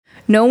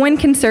No one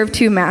can serve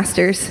two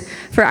masters,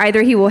 for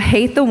either he will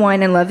hate the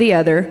one and love the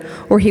other,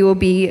 or he will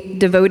be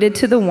devoted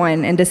to the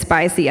one and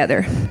despise the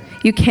other.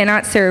 You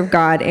cannot serve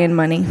God and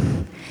money.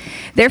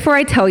 Therefore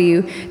I tell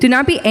you, do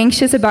not be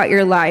anxious about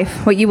your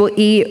life, what you will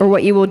eat or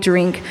what you will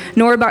drink,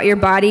 nor about your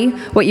body,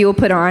 what you will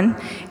put on.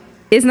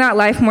 Is not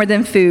life more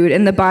than food,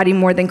 and the body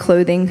more than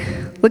clothing?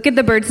 Look at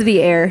the birds of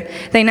the air.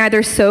 They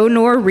neither sow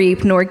nor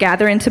reap nor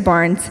gather into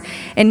barns,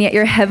 and yet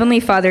your heavenly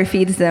Father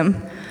feeds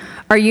them.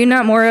 Are you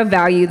not more of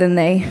value than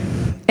they?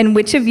 And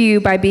which of you,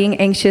 by being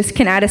anxious,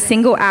 can add a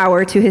single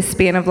hour to his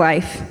span of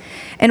life?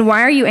 And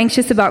why are you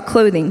anxious about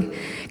clothing?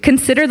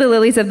 Consider the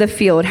lilies of the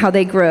field, how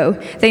they grow.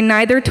 They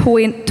neither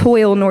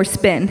toil nor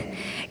spin.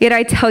 Yet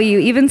I tell you,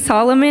 even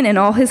Solomon in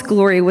all his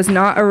glory was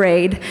not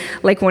arrayed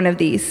like one of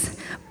these.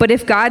 But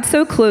if God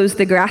so clothes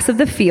the grass of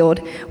the field,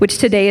 which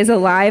today is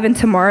alive and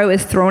tomorrow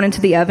is thrown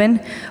into the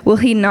oven, will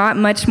he not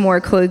much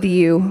more clothe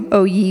you,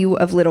 O ye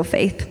of little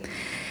faith?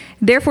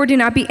 Therefore do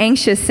not be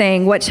anxious,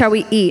 saying, what shall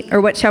we eat, or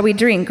what shall we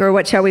drink, or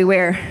what shall we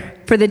wear?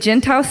 For the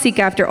Gentiles seek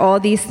after all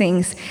these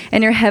things,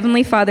 and your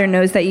heavenly Father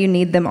knows that you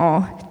need them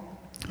all.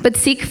 But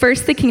seek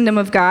first the kingdom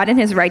of God and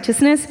his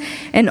righteousness,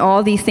 and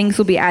all these things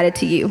will be added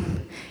to you.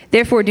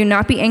 Therefore do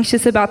not be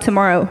anxious about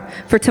tomorrow,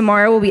 for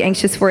tomorrow will be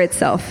anxious for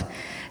itself.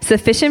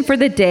 Sufficient for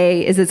the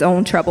day is its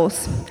own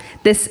troubles.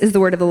 This is the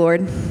word of the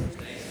Lord.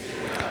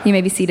 You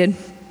may be seated.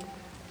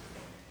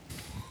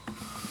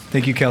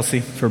 Thank you, Kelsey,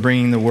 for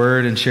bringing the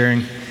word and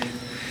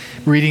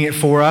reading it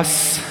for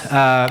us.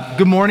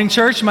 Good morning,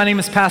 church. My name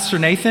is Pastor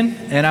Nathan,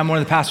 and I'm one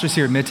of the pastors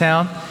here at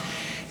Midtown.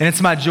 And it's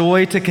my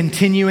joy to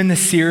continue in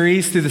this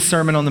series through the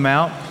Sermon on the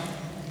Mount,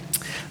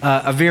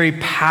 a very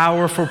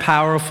powerful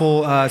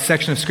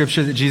section of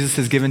scripture that Jesus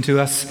has given to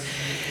us.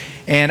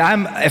 And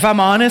if I'm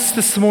honest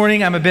this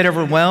morning, I'm a bit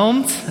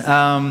overwhelmed.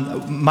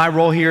 My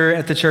role here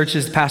at the church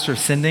is pastor of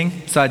sending.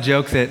 So I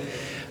joke that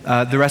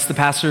the rest of the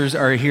pastors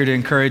are here to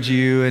encourage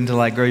you and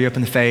to grow you up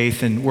in the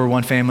faith, and we're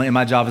one family, and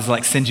my job is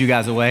to send you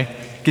guys away,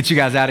 get you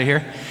guys out of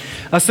here.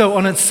 So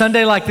on a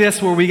Sunday like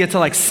this where we get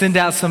to send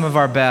out some of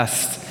our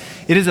best,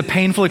 it is a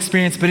painful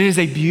experience, but it is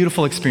a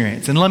beautiful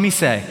experience. And let me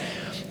say,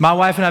 my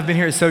wife and I have been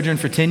here at Sojourn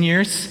for 10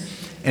 years,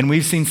 and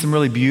we've seen some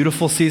really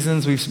beautiful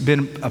seasons. We've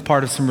been a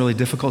part of some really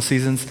difficult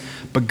seasons,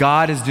 but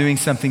God is doing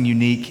something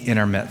unique in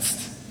our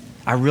midst.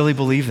 I really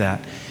believe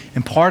that.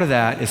 And part of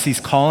that is he's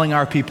calling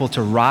our people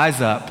to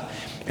rise up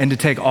and to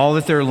take all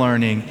that they're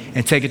learning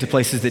and take it to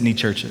places that need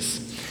churches.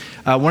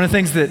 One of the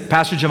things that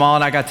Pastor Jamal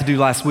and I got to do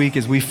last week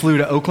is we flew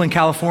to Oakland,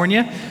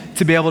 California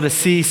to be able to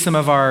see some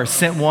of our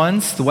sent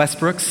ones, the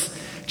Westbrooks,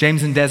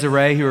 James and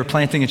Desiree, who are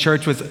planting a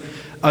church with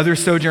other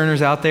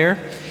sojourners out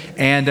there.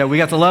 And we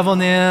got to love on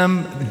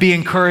them, be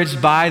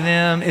encouraged by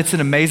them. It's an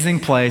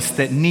amazing place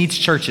that needs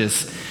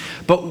churches.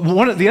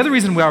 But the other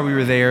reason why we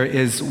were there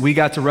is we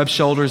got to rub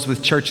shoulders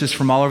with churches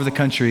from all over the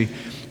country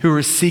who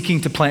are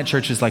seeking to plant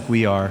churches like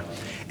we are.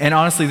 And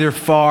honestly, they're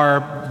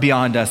far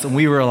beyond us. And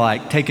we were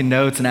taking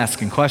notes and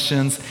asking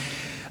questions.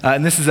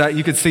 And this is,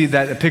 you could see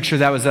that a picture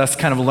that was us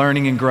kind of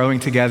learning and growing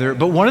together.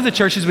 But one of the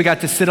churches we got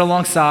to sit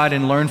alongside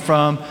and learn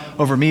from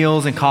over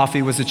meals and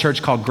coffee was a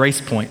church called Grace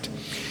Point.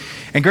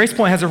 And Grace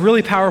Point has a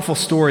really powerful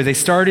story. They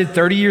started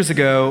 30 years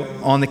ago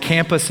on the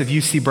campus of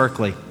UC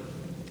Berkeley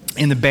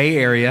in the Bay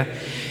Area.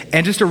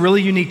 And just a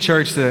really unique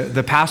church.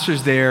 The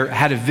pastors there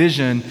had a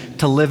vision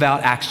to live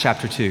out Acts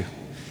chapter 2.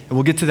 And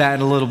we'll get to that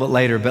in a little bit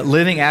later. But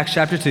living Acts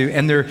chapter 2,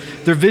 and their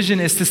vision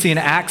is to see an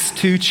Acts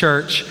 2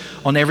 church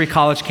on every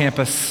college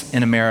campus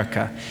in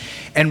America.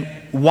 And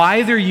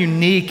why they're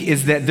unique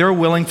is that they're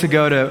willing to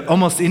go to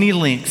almost any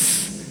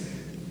lengths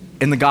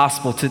in the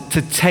gospel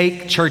to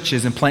take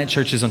churches and plant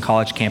churches on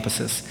college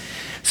campuses.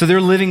 So they're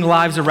living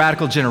lives of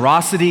radical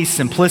generosity,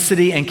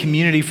 simplicity, and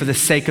community for the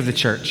sake of the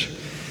church.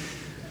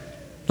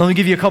 Let me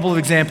give you a couple of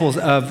examples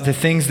of the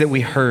things that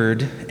we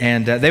heard,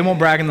 and they won't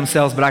brag on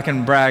themselves, but I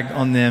can brag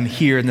on them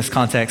here in this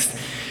context.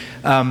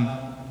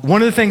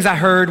 One of the things I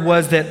heard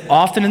was that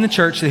often in the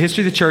church, the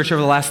history of the church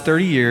over the last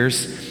 30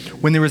 years,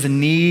 when there was a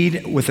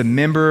need with a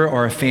member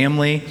or a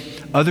family,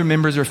 other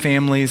members or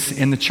families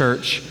in the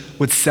church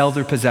would sell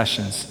their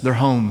possessions, their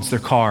homes, their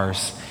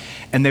cars,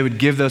 and they would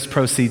give those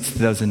proceeds to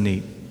those in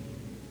need.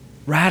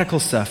 Radical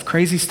stuff,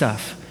 crazy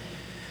stuff.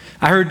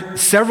 I heard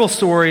several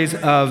stories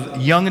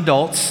of young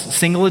adults,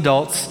 single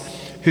adults,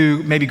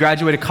 who maybe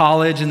graduated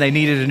college and they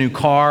needed a new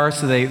car,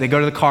 so they go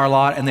to the car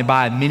lot and they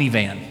buy a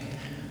minivan.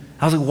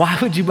 I was like, why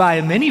would you buy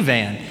a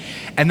minivan?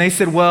 And they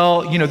said,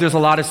 well, there's a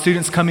lot of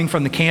students coming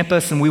from the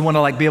campus and we want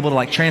to be able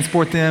to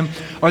transport them,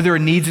 or there are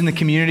needs in the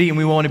community and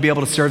we want to be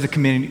able to serve the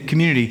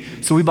community.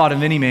 So we bought a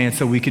minivan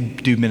so we could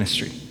do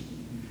ministry.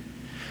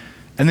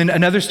 And then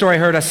another story I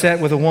heard, I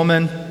sat with a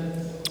woman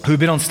who'd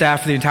been on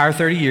staff for the entire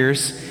 30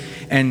 years,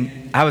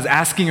 and I was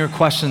asking her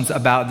questions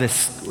about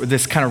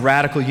this kind of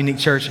radical, unique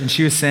church, and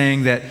she was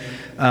saying that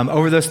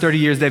over those 30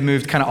 years, they've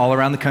moved kind of all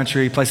around the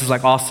country, places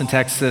like Austin,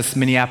 Texas,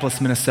 Minneapolis,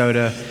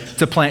 Minnesota,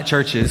 to plant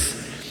churches.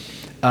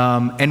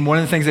 And one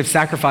of the things they've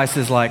sacrificed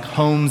is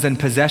homes and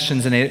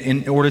possessions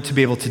in order to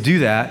be able to do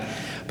that.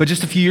 But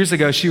just a few years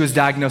ago, she was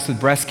diagnosed with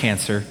breast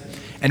cancer.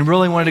 and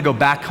really wanted to go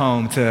back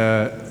home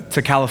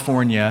to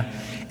California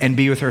and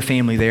be with her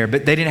family there,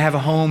 but they didn't have a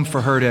home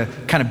for her to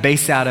kind of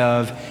base out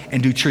of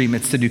and do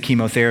treatments, to do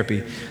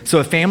chemotherapy. So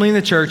a family in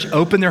the church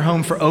opened their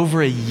home for over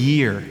a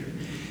year,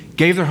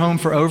 gave their home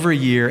for over a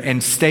year,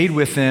 and stayed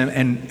with them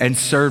and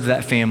served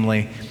that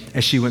family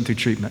as she went through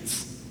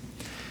treatments.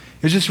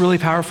 It was just a really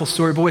powerful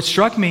story. But what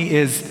struck me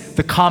is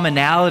the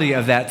commonality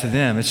of that to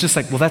them. It's just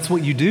like, well, that's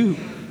what you do.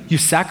 You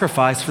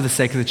sacrifice for the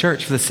sake of the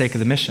church, for the sake of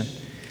the mission.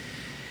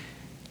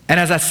 And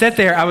as I sat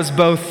there, I was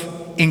both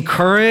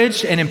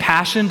encouraged and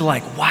impassioned,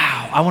 like,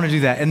 wow, I want to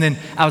do that. And then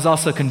I was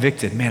also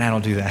convicted. Man, I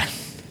don't do that.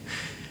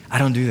 I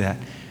don't do that.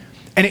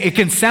 And it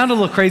can sound a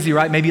little crazy,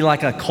 right? Maybe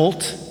like a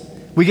cult.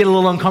 We get a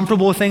little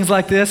uncomfortable with things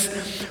like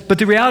this. But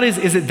the reality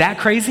is it that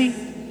crazy?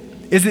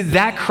 Is it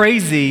that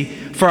crazy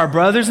for our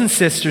brothers and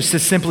sisters to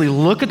simply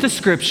look at the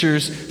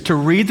scriptures, to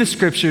read the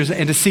scriptures,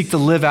 and to seek to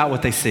live out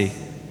what they see?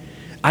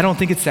 I don't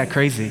think it's that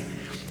crazy.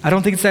 I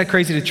don't think it's that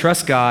crazy to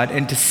trust God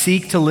and to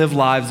seek to live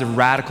lives of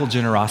radical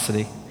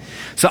generosity.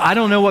 So I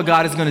don't know what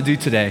God is going to do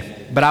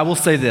today, but I will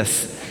say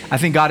this. I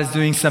think God is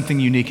doing something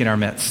unique in our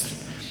midst.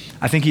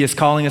 I think he is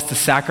calling us to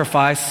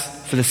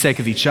sacrifice for the sake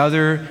of each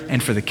other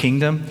and for the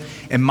kingdom.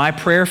 And my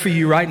prayer for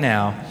you right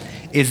now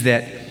is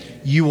that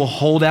you will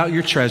hold out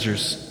your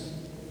treasures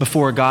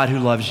before a God who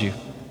loves you.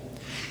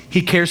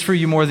 He cares for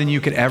you more than you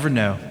could ever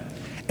know.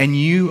 And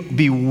you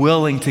be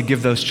willing to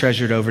give those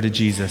treasured over to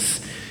Jesus.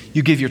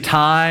 You give your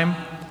time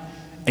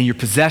and your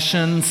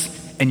possessions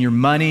and your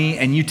money,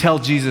 and you tell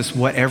Jesus,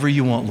 whatever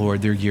you want,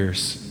 Lord, they're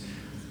yours.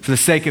 For the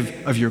sake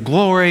of your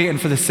glory and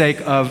for the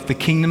sake of the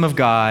kingdom of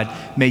God,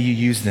 may you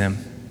use them.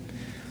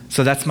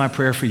 So that's my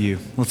prayer for you.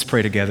 Let's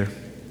pray together.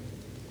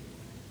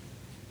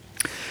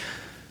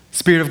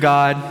 Spirit of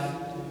God,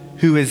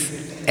 who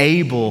is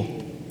able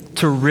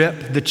to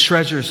rip the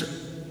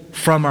treasures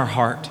from our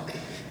heart,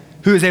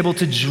 who is able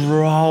to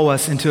draw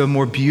us into a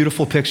more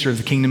beautiful picture of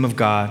the kingdom of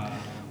God,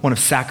 one of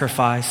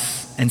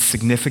sacrifice and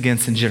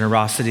significance and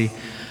generosity.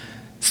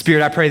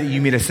 Spirit, I pray that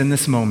you meet us in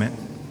this moment,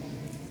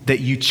 that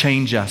you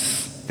change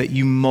us, that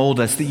you mold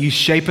us, that you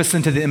shape us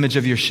into the image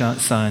of your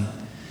Son.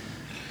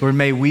 Lord,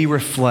 may we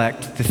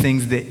reflect the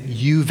things that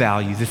you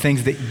value, the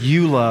things that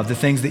you love, the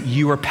things that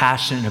you are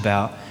passionate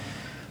about.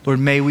 Lord,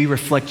 may we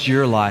reflect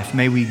your life.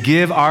 May we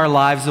give our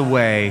lives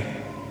away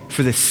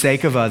for the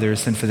sake of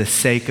others and for the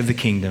sake of the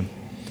kingdom.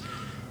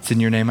 It's in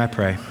your name I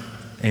pray.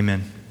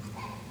 Amen.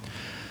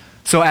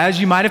 So as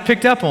you might have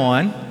picked up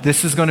on,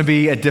 this is going to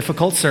be a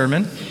difficult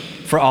sermon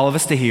for all of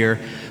us to hear,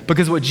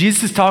 because what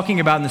Jesus is talking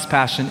about in this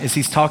passion is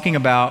he's talking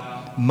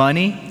about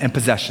money and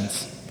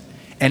possessions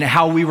and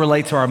how we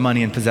relate to our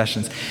money and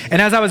possessions.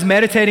 And as I was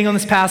meditating on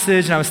this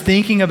passage and I was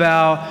thinking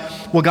about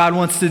what God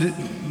wants to do,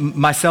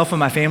 myself and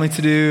my family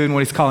to do, and what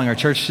he's calling our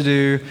church to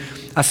do,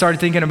 I started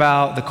thinking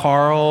about the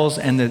Carls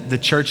and the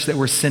church that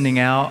we're sending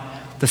out,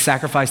 the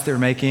sacrifice that we're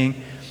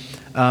making.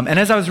 And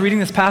as I was reading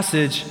this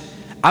passage,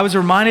 I was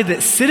reminded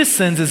that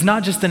Citizens is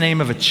not just the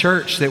name of a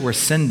church that we're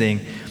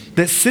sending,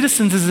 that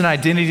Citizens is an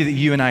identity that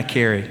you and I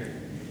carry.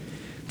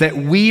 That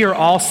we are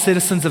all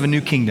citizens of a new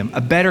kingdom,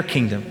 a better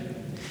kingdom.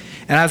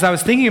 And as I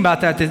was thinking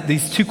about that,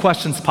 these two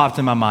questions popped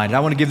in my mind. And I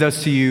want to give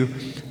those to you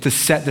to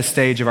set the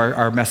stage of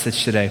our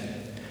message today.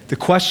 The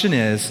question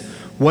is,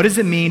 what does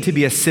it mean to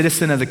be a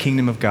citizen of the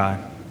kingdom of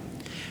God?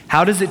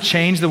 How does it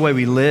change the way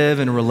we live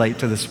and relate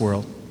to this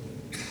world?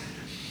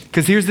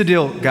 Because here's the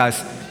deal,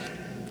 guys.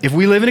 If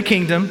we live in a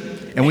kingdom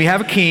and we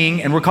have a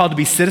king and we're called to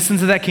be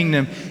citizens of that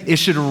kingdom, it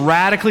should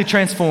radically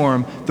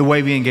transform the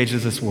way we engage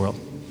with this world.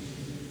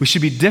 We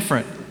should be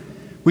different.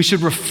 We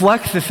should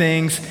reflect the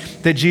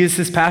things that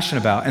Jesus is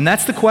passionate about. And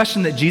that's the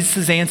question that Jesus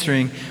is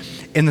answering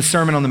in the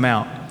Sermon on the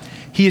Mount.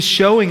 He is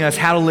showing us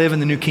how to live in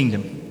the new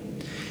kingdom.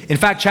 In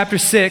fact, chapter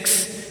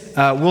 6,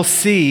 we'll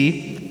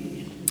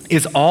see,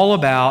 is all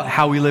about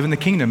how we live in the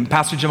kingdom.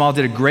 Pastor Jamal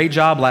did a great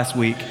job last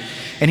week,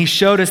 and he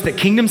showed us that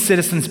kingdom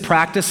citizens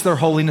practice their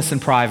holiness in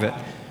private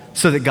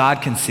so that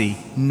God can see,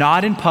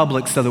 not in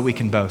public so that we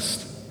can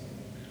boast.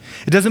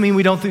 It doesn't mean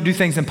we don't do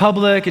things in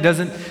public. It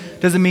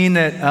doesn't mean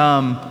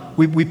that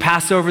we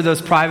pass over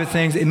those private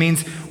things. It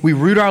means we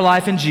root our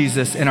life in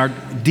Jesus and our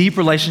deep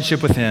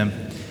relationship with him,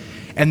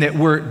 and that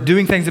we're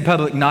doing things in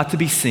public not to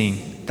be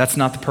seen. That's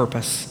not the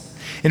purpose.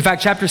 In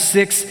fact, chapter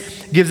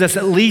 6 gives us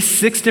at least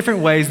 6 different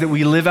ways that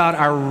we live out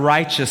our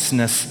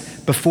righteousness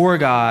before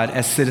God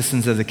as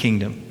citizens of the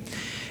kingdom.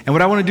 And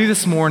what I want to do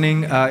this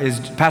morning is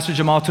Pastor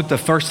Jamal took the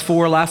first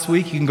 4 last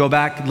week. You can go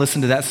back and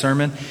listen to that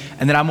sermon.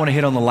 And then I'm going to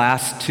hit on the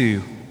last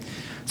 2.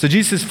 So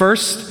Jesus'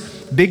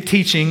 first big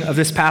teaching of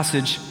this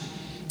passage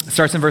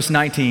starts in verse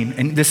 19.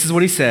 And this is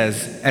what he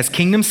says. As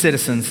kingdom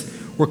citizens,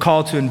 we're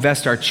called to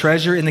invest our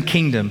treasure in the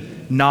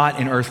kingdom, not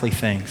in earthly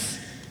things.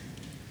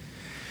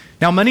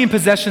 Now, money and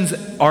possessions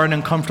are an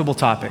uncomfortable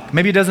topic.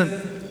 Maybe it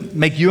doesn't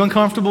make you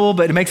uncomfortable,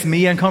 but it makes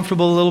me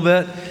uncomfortable a little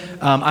bit.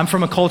 I'm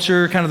from a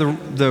culture, kind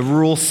of the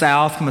rural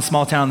South, from a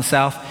small town in the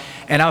South,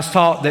 and I was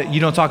taught that you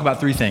don't talk about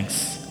 3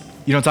 things.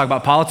 You don't talk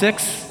about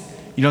politics,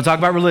 you don't talk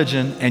about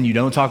religion, and you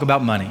don't talk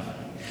about money.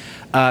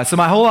 So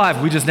my whole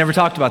life, we just never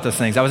talked about those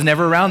things. I was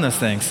never around those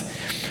things.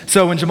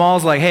 So when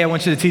Jamal's like, hey, I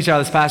want you to teach out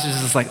of this passage,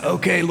 it's like,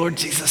 okay, Lord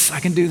Jesus, I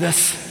can do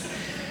this.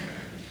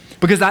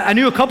 Because I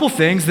knew a couple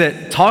things,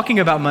 that talking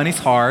about money's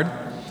hard,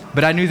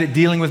 but I knew that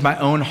dealing with my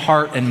own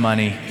heart and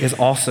money is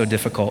also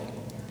difficult.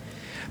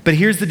 But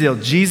here's the deal.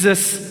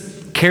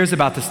 Jesus cares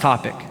about this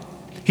topic.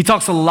 He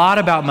talks a lot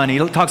about money.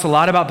 He talks a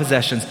lot about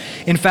possessions.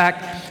 In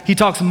fact, he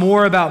talks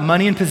more about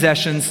money and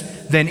possessions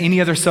than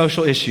any other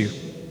social issue.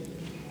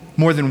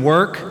 More than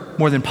work,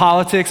 more than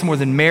politics, more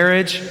than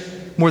marriage,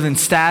 more than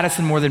status,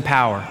 and more than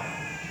power.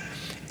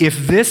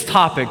 If this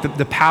topic,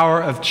 the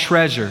power of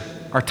treasure,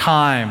 our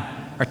time,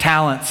 our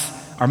talents,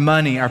 our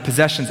money, our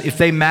possessions, if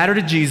they matter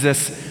to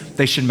Jesus,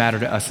 they should matter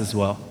to us as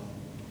well.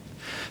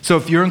 So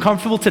if you're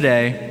uncomfortable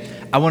today,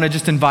 I want to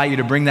just invite you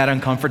to bring that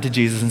uncomfort to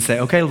Jesus and say,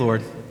 okay,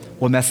 Lord,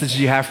 what message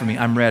do you have for me?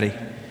 I'm ready.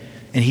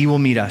 And he will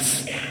meet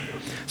us.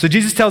 So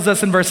Jesus tells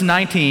us in verse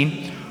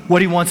 19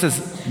 what he wants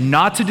us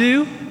not to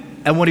do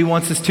and what he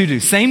wants us to do.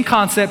 Same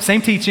concept,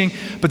 same teaching,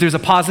 but there's a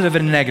positive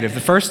and a negative. The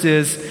first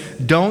is,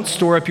 don't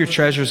store up your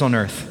treasures on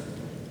earth.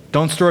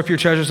 Don't store up your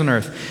treasures on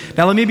earth.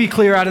 Now let me be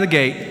clear out of the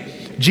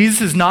gate.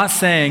 Jesus is not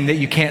saying that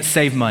you can't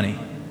save money,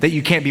 that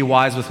you can't be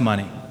wise with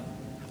money,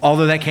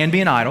 although that can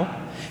be an idol.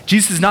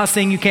 Jesus is not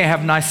saying you can't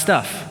have nice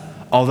stuff,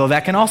 although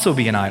that can also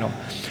be an idol.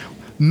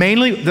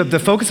 Mainly, the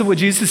focus of what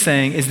Jesus is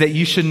saying is that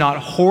you should not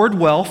hoard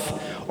wealth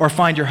or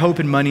find your hope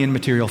in money and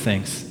material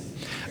things.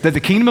 That the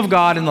kingdom of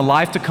God and the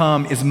life to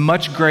come is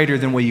much greater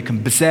than what you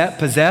can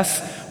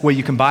possess, what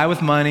you can buy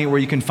with money, or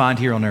you can find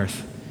here on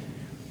earth.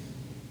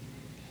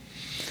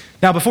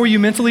 Now, before you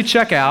mentally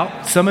check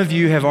out, some of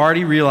you have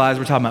already realized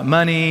we're talking about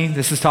money.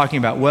 This is talking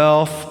about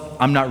wealth.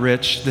 I'm not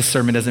rich. This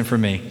sermon isn't for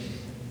me.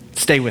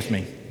 Stay with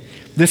me.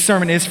 This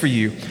sermon is for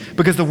you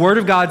because the Word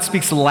of God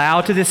speaks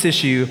loud to this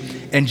issue,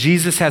 and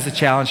Jesus has a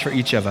challenge for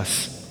each of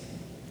us.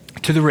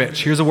 To the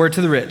rich, here's a word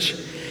to the rich.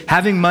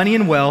 Having money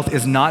and wealth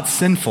is not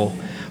sinful,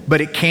 but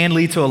it can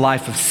lead to a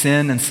life of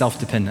sin and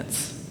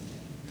self-dependence.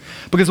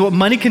 Because what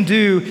money can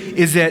do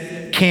is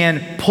it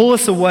can pull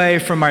us away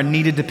from our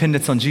needed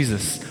dependence on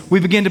Jesus. We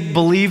begin to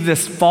believe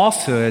this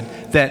falsehood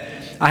that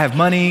I have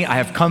money, I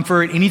have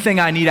comfort, anything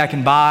I need I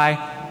can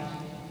buy.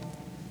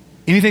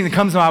 Anything that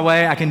comes my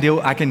way, I can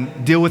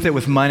deal with it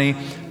with money,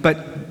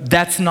 but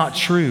that's not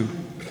true.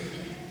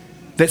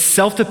 That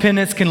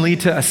self-dependence can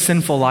lead to a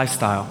sinful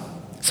lifestyle.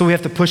 So we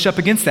have to push up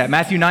against that.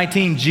 Matthew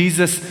 19,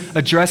 Jesus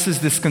addresses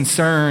this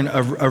concern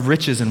of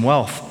riches and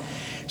wealth.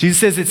 Jesus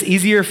says it's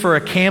easier for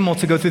a camel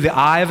to go through the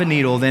eye of a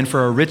needle than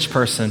for a rich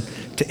person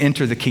to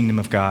enter the kingdom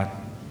of God.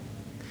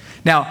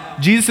 Now,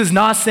 Jesus is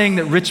not saying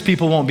that rich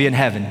people won't be in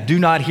heaven. Do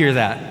not hear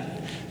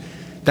that.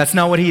 That's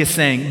not what he is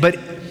saying. But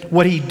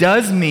what he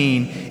does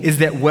mean is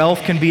that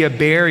wealth can be a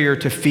barrier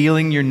to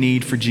feeling your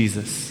need for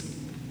Jesus.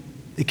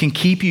 It can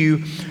keep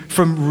you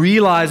from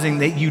realizing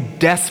that you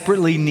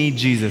desperately need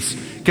Jesus.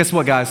 Guess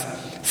what, guys?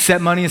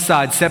 Set money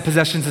aside, set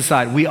possessions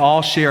aside. We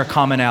all share a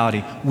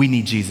commonality. We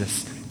need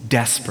Jesus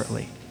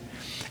desperately.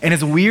 And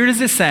as weird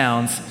as it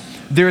sounds,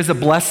 there is a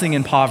blessing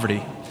in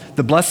poverty.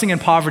 The blessing in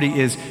poverty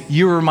is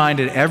you're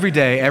reminded every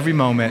day, every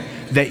moment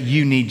that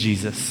you need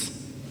Jesus.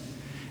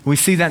 We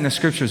see that in the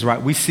scriptures,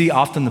 right? We see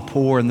often the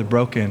poor and the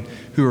broken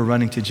who are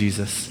running to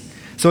Jesus.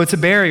 So it's a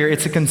barrier,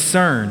 it's a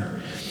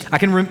concern. I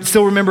can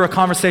still remember a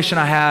conversation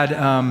I had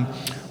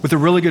with a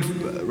really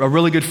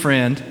good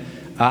friend.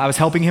 I was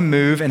helping him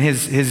move, and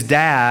his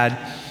dad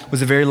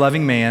was a very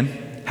loving man,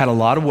 had a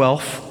lot of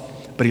wealth,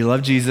 but he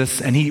loved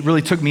Jesus, and he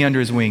really took me under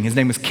his wing. His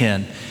name was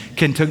Ken.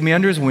 Ken took me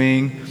under his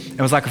wing and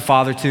was like a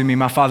father to me.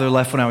 My father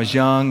left when I was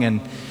young,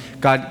 and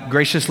God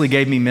graciously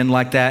gave me men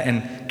like that,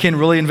 and Ken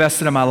really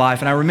invested in my life.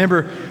 And I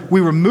remember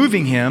we were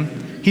moving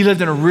him. He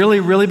lived in a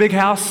really, really big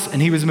house,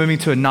 and he was moving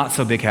to a not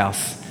so big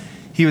house.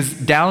 He was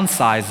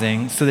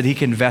downsizing so that he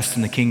could invest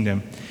in the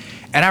kingdom.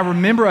 And I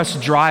remember us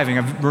driving.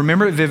 I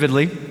remember it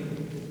vividly.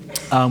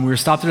 We were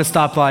stopped at a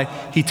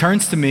stoplight. He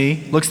turns to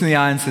me, looks in the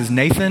eye and says,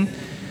 Nathan,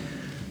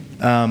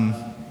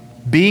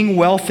 being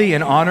wealthy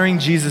and honoring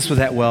Jesus with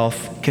that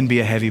wealth can be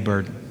a heavy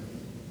burden.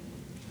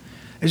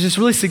 It's just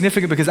really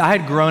significant because I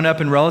had grown up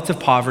in relative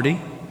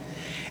poverty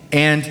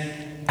and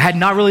had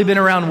not really been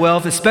around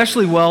wealth,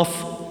 especially wealth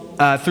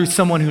through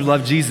someone who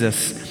loved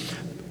Jesus.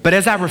 But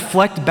as I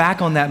reflect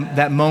back on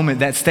that moment,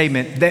 that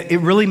statement, that it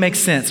really makes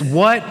sense.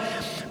 What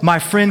my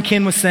friend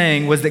Ken was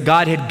saying was that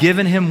God had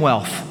given him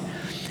wealth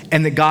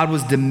and that God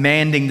was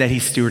demanding that he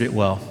steward it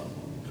well.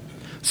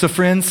 So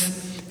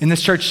friends, in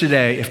this church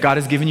today, if God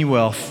has given you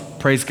wealth,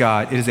 praise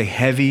God, it is a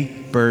heavy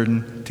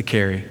burden to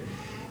carry.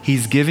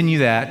 He's given you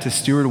that to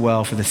steward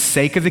well for the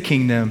sake of the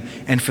kingdom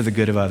and for the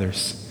good of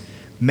others.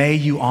 May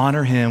you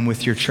honor him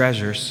with your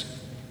treasures.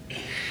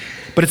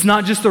 But it's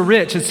not just the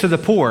rich, it's to the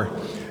poor.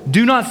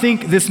 Do not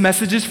think this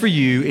message is for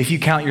you if you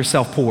count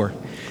yourself poor.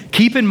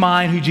 Keep in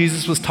mind who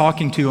Jesus was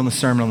talking to on the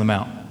Sermon on the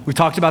Mount. We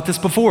talked about this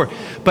before,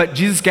 but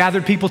Jesus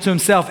gathered people to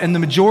himself, and the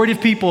majority of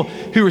people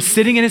who were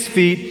sitting at his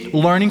feet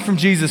learning from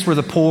Jesus were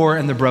the poor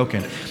and the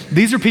broken.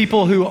 These are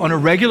people who on a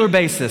regular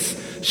basis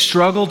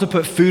struggle to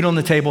put food on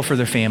the table for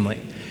their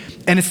family.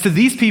 And it's to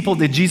these people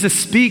that Jesus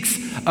speaks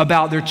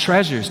about their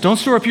treasures. Don't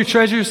store up your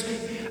treasures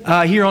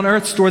here on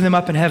earth, store them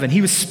up in heaven.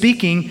 He was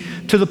speaking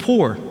to the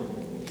poor.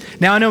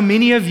 Now, I know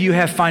many of you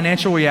have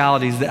financial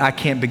realities that I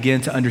can't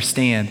begin to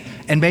understand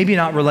and maybe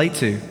not relate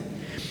to.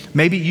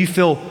 Maybe you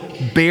feel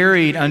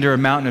buried under a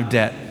mountain of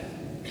debt.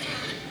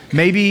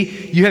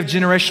 Maybe you have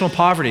generational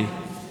poverty.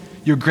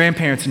 Your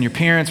grandparents and your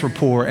parents were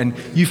poor, and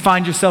you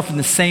find yourself in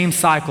the same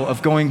cycle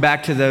of going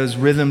back to those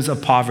rhythms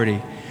of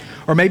poverty.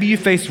 Or maybe you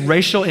face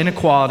racial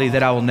inequality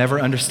that I will never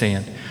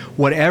understand.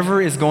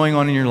 Whatever is going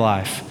on in your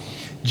life,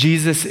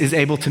 Jesus is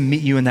able to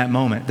meet you in that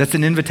moment. That's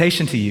an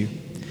invitation to you.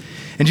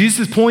 And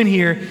Jesus' point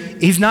here,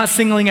 he's not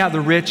singling out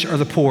the rich or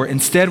the poor.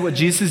 Instead, what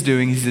Jesus is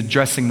doing, he's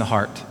addressing the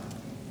heart.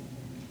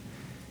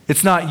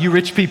 It's not you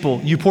rich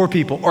people, you poor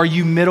people, or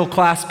you middle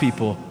class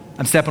people.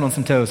 I'm stepping on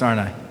some toes,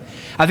 aren't I?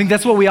 I think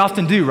that's what we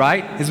often do,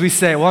 right? Is we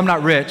say, well, I'm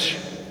not rich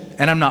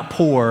and I'm not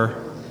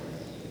poor.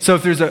 So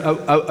if there's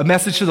a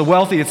message to the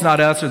wealthy, it's not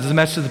us, or there's a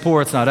message to the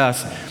poor, it's not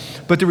us.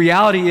 But the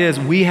reality is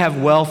we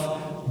have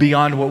wealth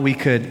beyond what we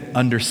could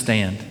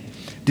understand.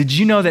 Did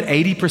you know that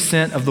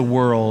 80% of the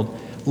world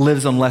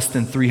lives on less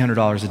than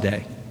 $300 a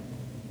day?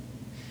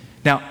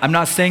 Now, I'm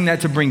not saying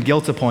that to bring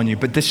guilt upon you,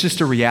 but this is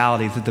just a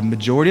reality that the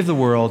majority of the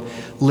world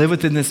live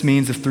within this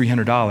means of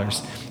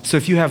 $300. So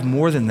if you have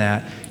more than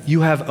that,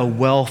 you have a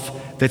wealth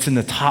that's in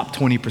the top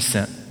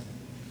 20%.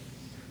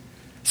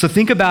 So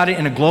think about it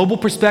in a global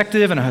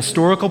perspective and a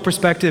historical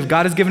perspective.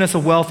 God has given us a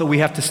wealth that we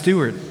have to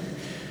steward.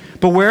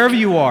 But wherever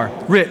you are,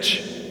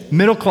 rich,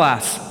 middle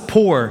class,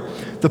 poor,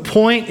 the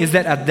point is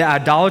that the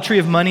idolatry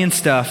of money and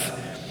stuff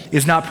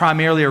is not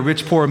primarily a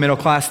rich, poor, or middle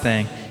class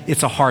thing.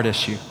 It's a heart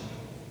issue.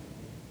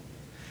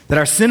 That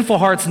our sinful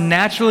hearts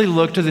naturally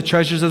look to the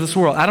treasures of this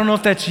world. I don't know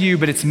if that's you,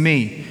 but it's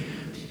me.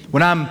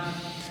 When I'm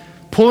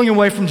pulling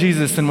away from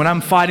Jesus and when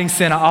I'm fighting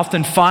sin, I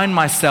often find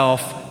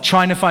myself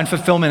trying to find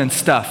fulfillment in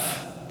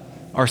stuff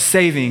or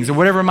savings or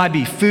whatever it might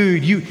be,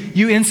 food.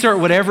 You insert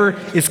whatever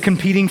is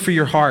competing for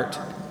your heart.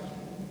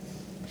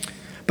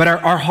 But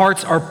our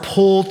hearts are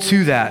pulled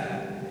to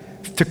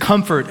that, to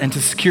comfort and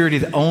to security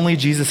that only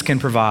Jesus can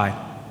provide.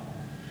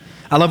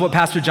 I love what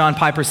Pastor John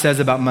Piper says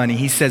about money.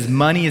 He says,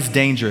 money is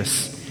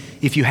dangerous.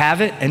 If you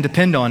have it and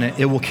depend on it,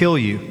 it will kill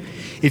you.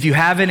 If you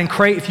have it and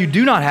if you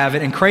do not have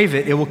it and crave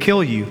it, it will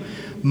kill you.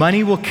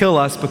 Money will kill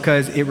us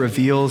because it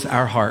reveals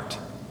our heart.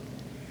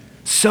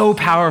 So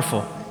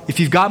powerful. If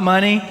you've got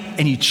money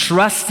and you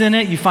trust in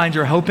it, you find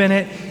your hope in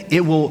it,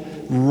 it will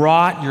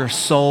rot your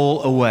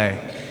soul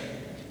away.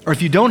 Or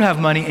if you don't have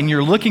money and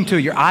you're looking to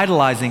it, you're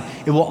idolizing,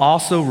 it will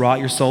also rot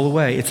your soul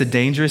away. It's a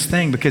dangerous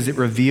thing because it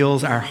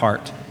reveals our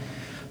heart.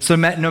 So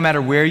no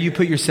matter where you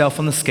put yourself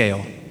on the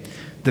scale,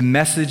 the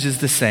message is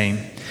the same.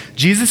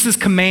 Jesus'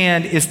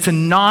 command is to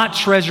not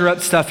treasure up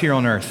stuff here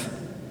on earth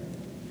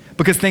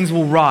because things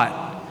will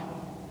rot.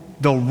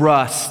 They'll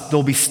rust,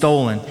 they'll be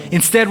stolen.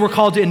 Instead, we're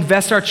called to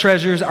invest our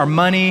treasures, our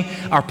money,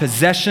 our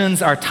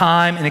possessions, our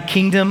time in the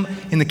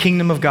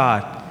kingdom of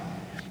God.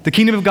 The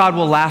kingdom of God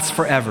will last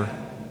forever.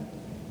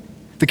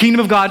 The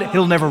kingdom of God,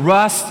 it'll never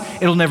rust,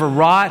 it'll never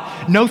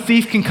rot. No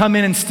thief can come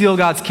in and steal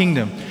God's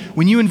kingdom.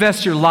 When you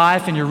invest your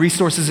life and your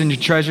resources and your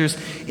treasures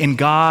in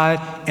God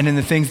and in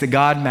the things that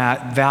God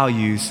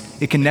values,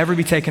 it can never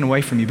be taken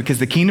away from you because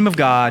the kingdom of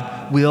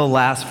God will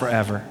last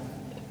forever.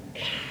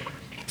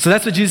 So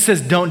that's what Jesus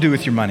says don't do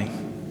with your money.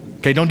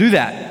 Okay, don't do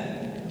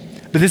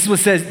that. But this is what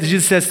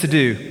Jesus says to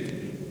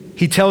do.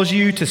 He tells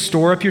you to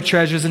store up your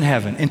treasures in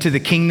heaven, into the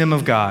kingdom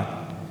of God.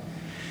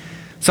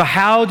 So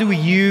how do we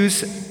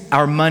use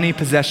our money,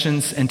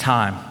 possessions, and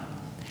time?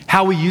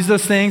 How we use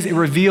those things, it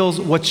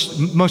reveals what's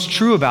most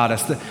true about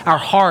us, our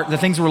heart, the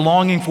things we're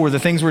longing for, the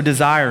things we're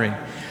desiring.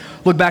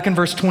 Look back in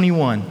verse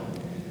 21.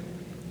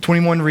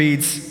 21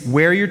 reads,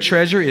 where your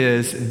treasure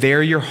is,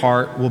 there your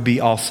heart will be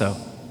also.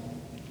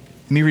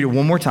 Let me read it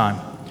one more time.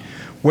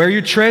 Where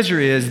your treasure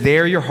is,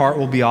 there your heart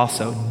will be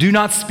also. Do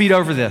not speed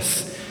over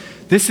this.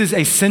 This is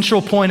a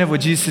central point of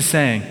what Jesus is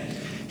saying.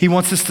 He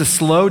wants us to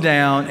slow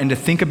down and to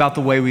think about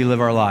the way we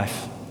live our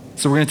life.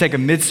 So we're going to take a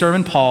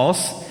mid-sermon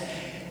pause,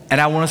 and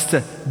I want us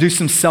to do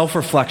some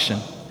self-reflection.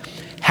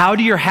 How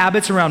do your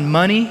habits around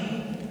money,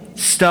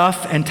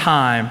 stuff, and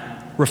time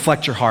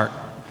reflect your heart?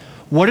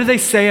 What do they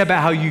say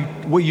about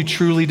what you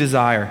truly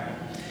desire?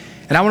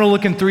 And I want to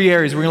look in three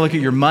areas. We're going to look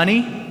at your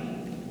money,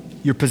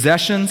 your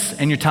possessions,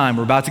 and your time.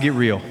 We're about to get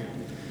real.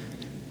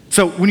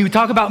 So when you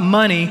talk about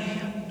money,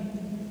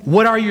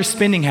 what are your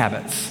spending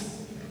habits?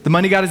 The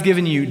money God has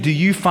given you, do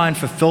you find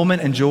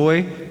fulfillment and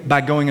joy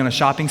by going on a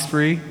shopping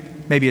spree?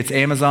 Maybe it's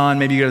Amazon,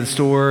 maybe you go to the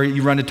store,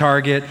 you run to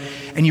Target,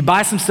 and you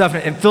buy some stuff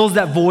and it fills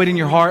that void in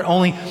your heart.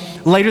 Only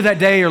later that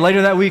day or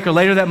later that week or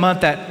later that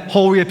month, that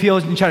hole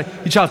reappeals and you try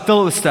to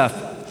fill it with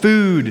stuff,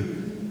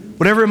 food,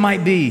 whatever it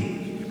might be.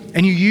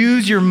 And you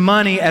use your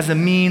money as a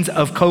means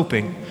of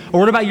coping. Or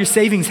what about your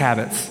savings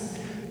habits?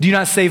 Do you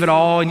not save at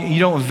all and you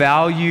don't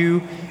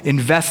value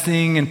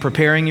investing and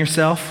preparing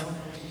yourself?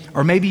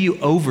 Or maybe you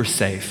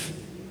oversave.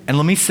 And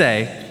let me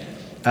say,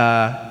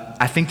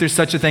 I think there's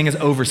such a thing as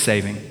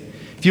oversaving.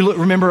 If you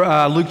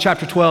remember Luke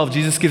chapter 12,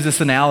 Jesus gives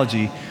this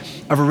analogy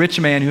of a rich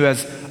man who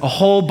has a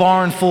whole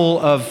barn full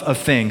of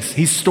things.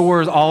 He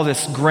stores all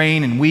this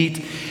grain and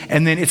wheat,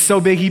 and then it's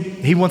so big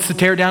he wants to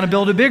tear it down and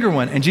build a bigger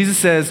one. And Jesus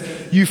says,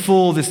 you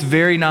fool, this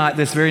very night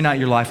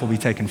your life will be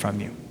taken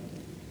from you.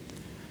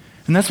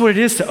 And that's what it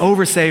is to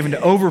oversave and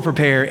to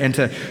over-prepare and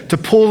to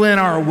pull in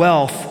our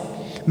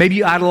wealth. Maybe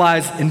you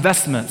idolize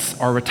investments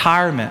or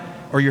retirement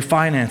or your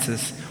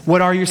finances.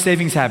 What are your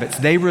savings habits?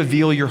 They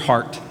reveal your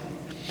heart.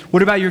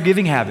 What about your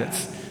giving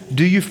habits?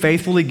 Do you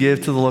faithfully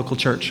give to the local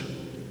church?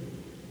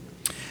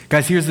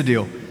 Guys, here's the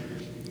deal.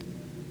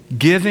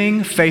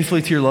 Giving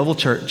faithfully to your local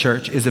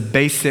church is a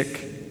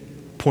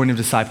basic point of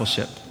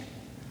discipleship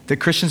that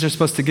Christians are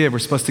supposed to give. We're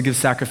supposed to give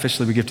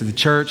sacrificially. We give to the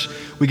church.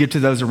 We give to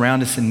those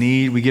around us in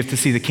need. We give to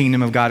see the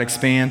kingdom of God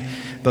expand,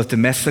 both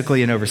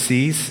domestically and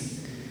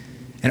overseas.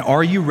 And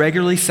are you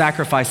regularly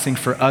sacrificing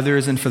for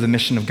others and for the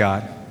mission of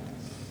God?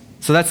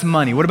 So that's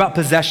money. What about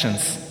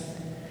possessions?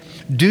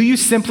 Do you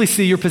simply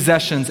see your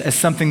possessions as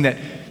something that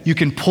you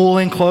can pull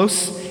in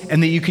close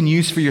and that you can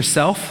use for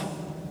yourself?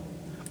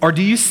 Or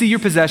do you see your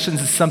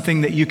possessions as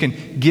something that you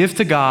can give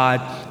to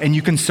God and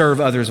you can serve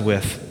others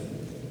with?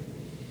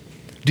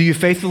 Do you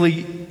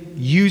faithfully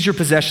use your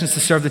possessions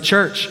to serve the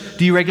church?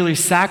 Do you regularly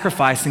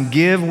sacrifice and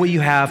give what you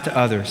have to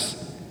others?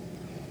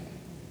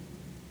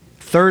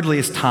 Thirdly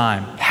is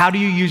time. How do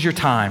you use your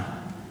time?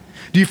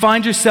 Do you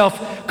find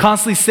yourself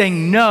constantly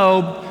saying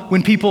no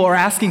when people are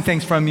asking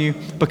things from you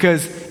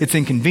because it's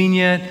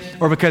inconvenient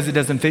or because it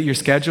doesn't fit your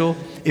schedule?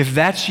 If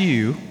that's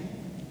you,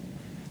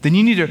 then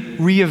you need to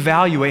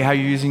reevaluate how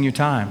you're using your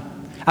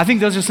time. I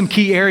think those are some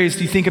key areas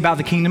to think about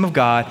the kingdom of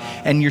God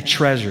and your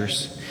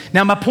treasures.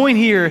 Now, my point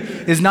here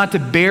is not to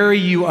bury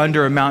you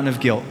under a mountain of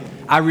guilt.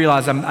 I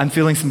realize I'm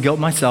feeling some guilt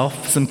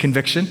myself, some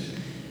conviction.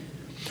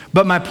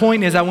 But my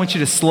point is I want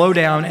you to slow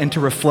down and to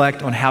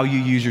reflect on how you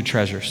use your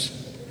treasures.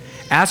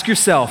 Ask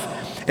yourself,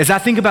 as I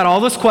think about all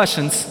those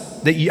questions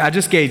that I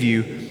just gave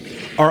you,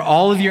 are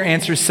all of your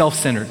answers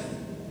self-centered?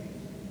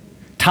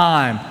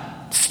 Time,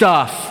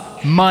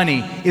 stuff,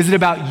 money. Is it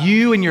about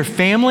you and your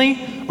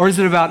family, or is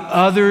it about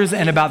others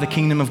and about the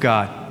kingdom of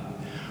God?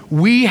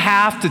 We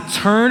have to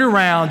turn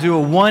around, do a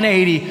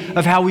 180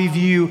 of how we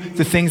view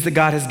the things that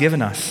God has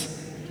given us.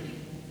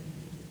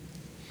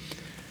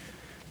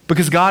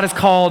 Because God has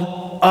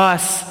called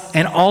us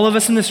and all of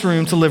us in this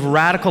room to live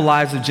radical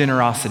lives of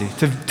generosity,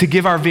 to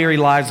give our very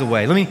lives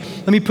away.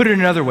 Let me put it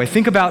another way.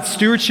 Think about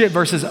stewardship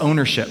versus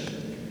ownership.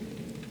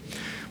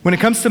 When it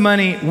comes to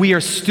money, we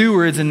are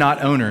stewards and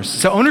not owners.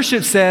 So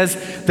ownership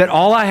says that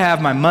all I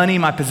have, my money,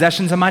 my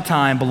possessions, and my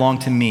time belong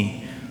to me.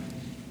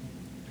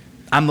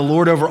 I'm the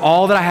Lord over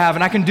all that I have,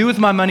 and I can do with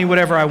my money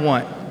whatever I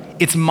want.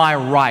 It's my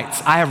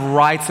rights. I have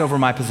rights over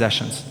my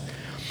possessions.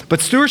 But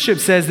stewardship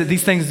says that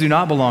these things do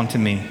not belong to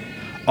me.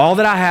 All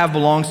that I have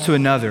belongs to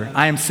another.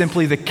 I am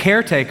simply the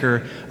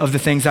caretaker of the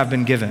things I've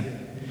been given.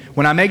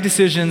 When I make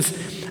decisions,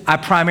 I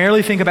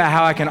primarily think about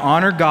how I can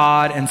honor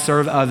God and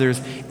serve others,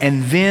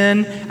 and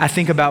then I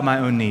think about my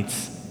own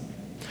needs.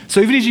 So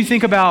even as you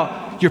think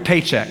about your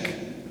paycheck,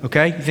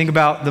 okay, you think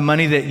about the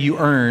money that you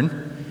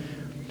earn,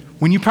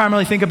 when you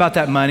primarily think about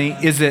that money,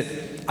 is it,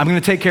 I'm going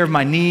to take care of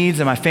my needs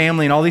and my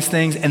family and all these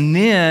things, and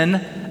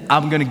then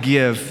I'm going to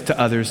give to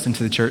others and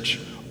to the church?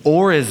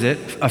 Or is it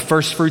a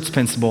first fruits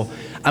principle?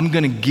 I'm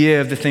going to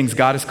give the things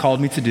God has called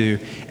me to do,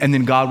 and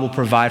then God will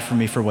provide for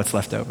me for what's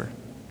left over.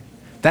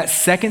 That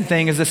second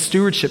thing is a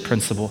stewardship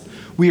principle.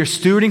 We are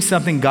stewarding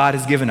something God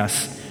has given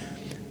us.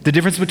 The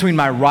difference between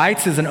my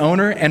rights as an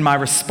owner and my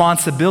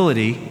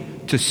responsibility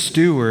to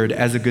steward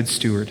as a good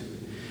steward.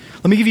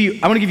 I want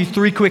to give you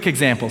 3 quick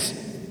examples.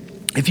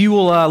 If you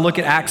will look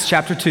at Acts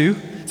chapter 2,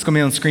 it's going to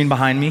be on the screen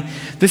behind me.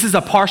 This is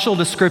a partial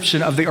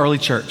description of the early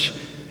church,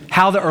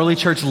 how the early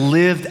church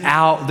lived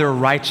out their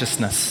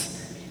righteousness.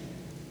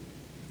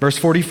 Verse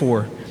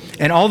 44,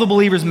 and all the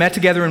believers met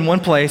together in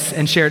one place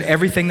and shared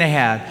everything they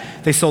had.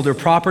 They sold their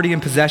property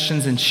and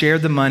possessions and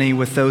shared the money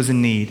with those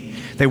in need.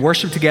 They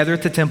worshiped together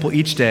at the temple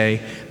each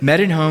day,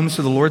 met in homes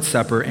for the Lord's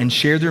Supper, and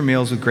shared their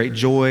meals with great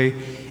joy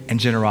and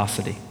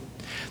generosity.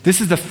 This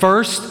is the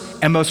first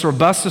and most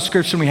robust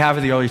description we have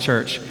of the early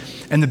church.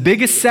 And the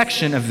biggest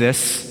section of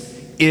this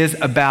is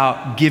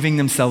about giving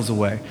themselves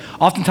away.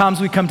 Oftentimes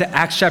we come to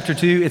Acts chapter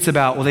 2, it's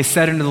about, well, they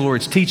sat into the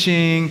Lord's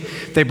teaching,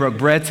 they broke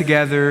bread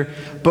together,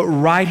 but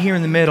right here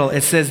in the middle,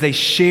 it says they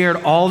shared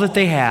all that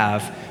they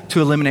have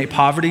to eliminate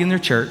poverty in their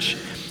church,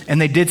 and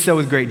they did so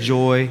with great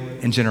joy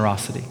and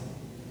generosity.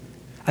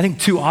 I think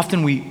too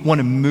often we want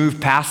to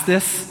move past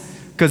this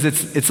because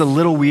it's a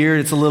little weird,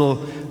 it's a little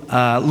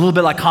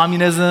bit like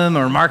communism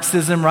or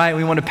Marxism, right?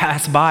 We want to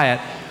pass by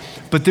it.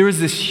 But there was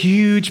this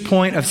huge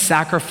point of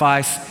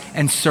sacrifice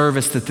and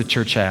service that the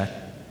church had.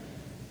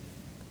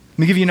 Let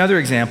me give you another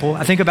example.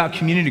 I think about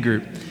community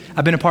group.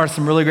 I've been a part of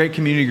some really great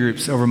community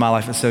groups over my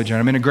life at Sojourn.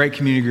 I'm in a great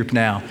community group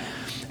now.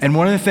 And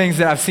one of the things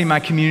that I've seen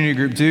my community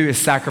group do is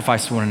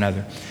sacrifice to one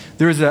another.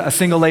 There was a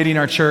single lady in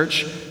our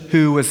church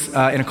who was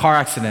in a car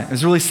accident. It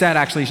was really sad,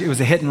 actually. It was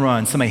a hit and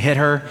run. Somebody hit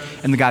her,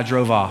 and the guy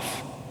drove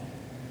off.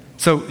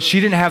 So she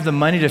didn't have the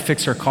money to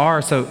fix her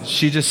car, so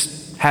she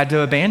just had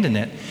to abandon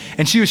it.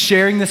 And she was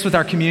sharing this with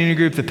our community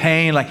group, the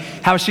pain, like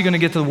how is she gonna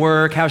get to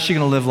work? How is she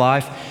gonna live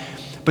life?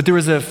 But there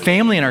was a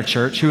family in our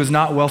church who was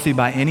not wealthy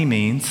by any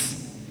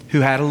means,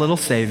 who had a little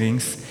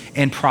savings,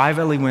 and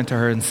privately went to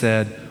her and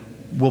said,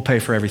 we'll pay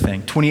for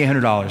everything,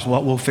 $2,800,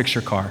 we'll fix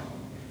your car.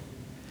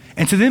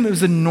 And to them, it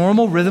was a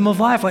normal rhythm of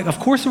life. Like, of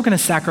course we're gonna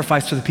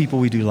sacrifice to the people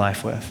we do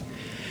life with.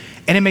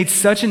 And it made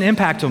such an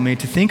impact on me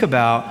to think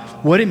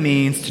about what it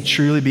means to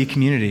truly be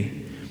community.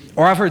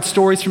 Or I've heard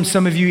stories from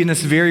some of you in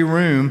this very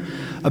room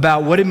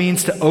about what it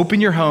means to open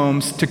your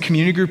homes to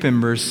community group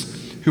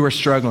members who are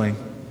struggling.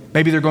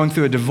 Maybe they're going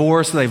through a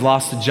divorce, they've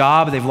lost a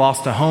job, they've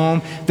lost a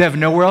home, they have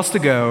nowhere else to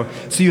go.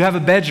 So you have a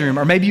bedroom,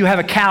 or maybe you have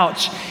a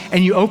couch,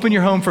 and you open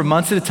your home for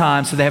months at a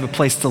time so they have a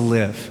place to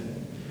live.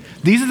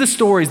 These are the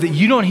stories that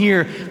you don't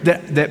hear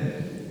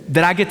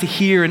that I get to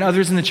hear and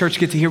others in the church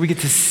get to hear. We get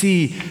to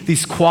see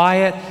these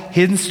quiet,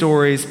 hidden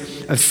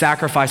stories of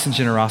sacrifice and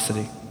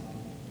generosity.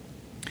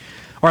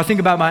 Or I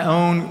think about my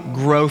own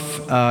growth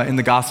in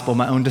the gospel,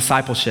 my own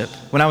discipleship.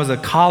 When I was a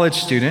college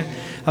student,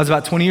 I was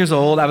about 20 years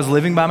old. I was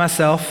living by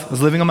myself. I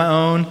was living on my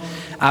own.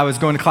 I was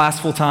going to class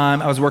full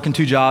time. I was working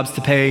 2 jobs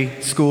to pay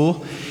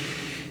school.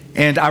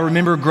 And I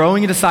remember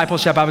growing in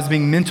discipleship. I was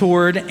being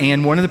mentored,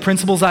 and one of the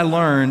principles I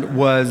learned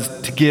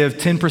was to give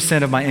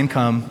 10% of my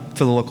income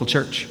to the local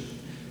church.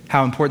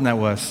 How important that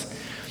was.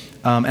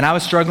 And I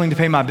was struggling to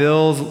pay my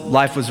bills.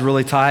 Life was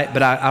really tight,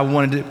 but I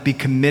wanted to be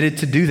committed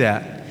to do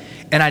that.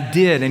 And I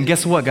did, and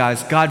guess what,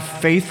 guys? God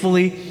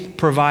faithfully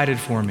provided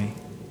for me.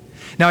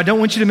 Now, I don't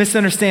want you to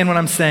misunderstand what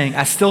I'm saying.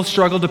 I still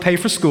struggled to pay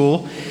for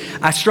school.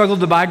 I struggled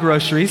to buy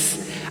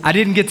groceries. I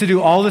didn't get to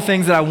do all the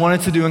things that I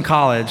wanted to do in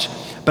college,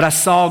 but I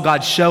saw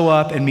God show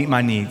up and meet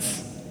my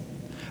needs.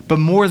 But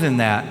more than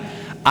that,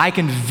 I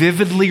can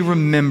vividly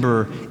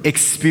remember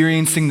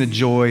experiencing the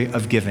joy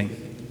of giving.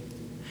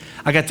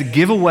 I got to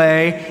give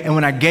away, and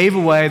when I gave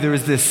away, there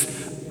was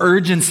this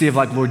urgency of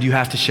like, Lord, you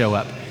have to show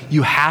up.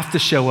 You have to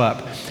show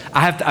up.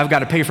 I've got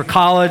to pay for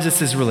college.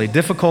 This is really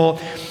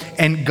difficult.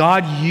 And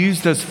God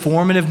used those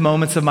formative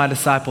moments of my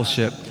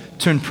discipleship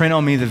to imprint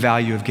on me the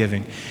value of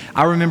giving.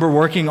 I remember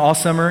working all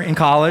summer in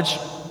college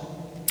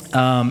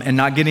and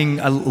not getting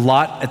a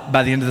lot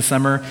by the end of the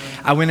summer.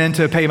 I went in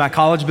to pay my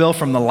college bill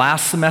from the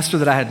last semester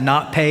that I had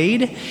not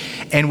paid,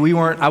 and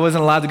I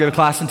wasn't allowed to go to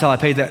class until I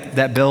paid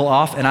that bill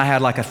off, and I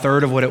had like a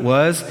third of what it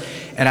was.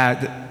 And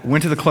I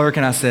went to the clerk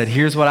and I said,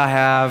 here's what I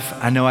have.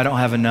 I know I don't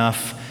have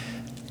enough.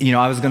 You know,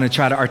 I was going to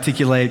try to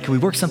articulate, can we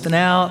work something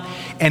out?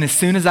 And as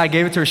soon as I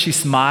gave it to her, she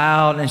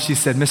smiled and she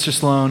said, Mr.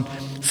 Sloan,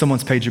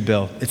 someone's paid your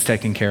bill. It's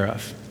taken care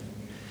of.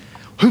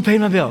 Who paid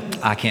my bill?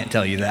 I can't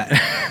tell you that.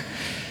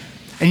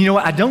 And you know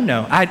what? I don't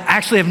know. I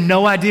actually have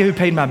no idea who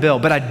paid my bill,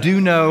 but I do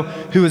know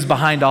who was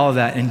behind all of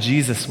that, and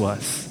Jesus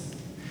was.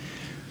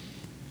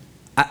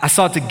 I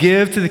sought to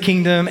give to the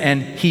kingdom,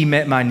 and he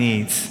met my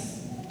needs.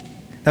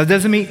 Now, it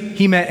doesn't mean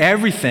he met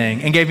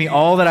everything and gave me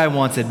all that I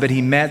wanted, but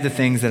he met the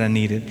things that I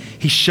needed.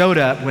 He showed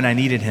up when I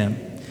needed him.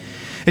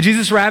 And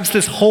Jesus wraps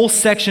this whole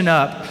section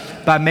up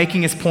by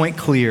making his point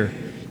clear.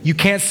 You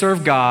can't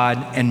serve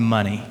God and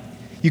money.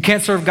 You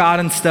can't serve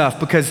God and stuff,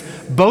 because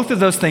both of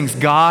those things,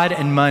 God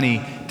and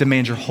money,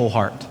 demand your whole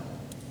heart.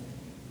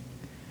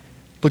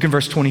 Look in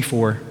verse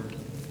 24.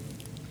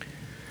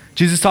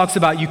 Jesus talks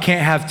about you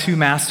can't have 2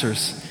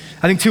 masters.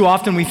 I think too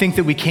often we think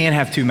that we can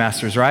have 2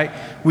 masters, right?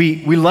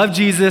 We love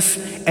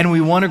Jesus and we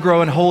want to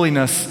grow in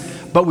holiness,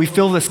 but we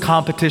feel this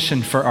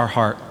competition for our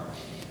heart.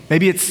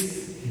 Maybe it's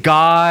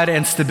God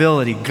and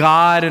stability,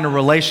 God and a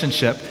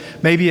relationship.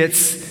 Maybe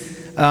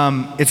it's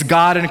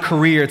God and a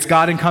career, it's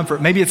God and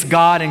comfort. Maybe it's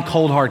God and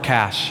cold hard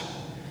cash.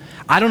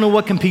 I don't know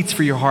what competes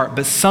for your heart,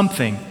 but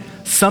something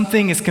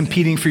is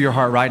competing for your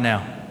heart right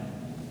now.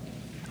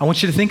 I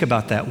want you to think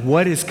about that.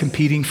 What is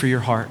competing for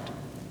your heart?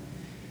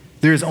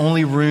 There is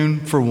only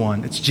room for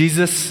one. It's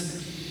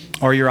Jesus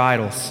or your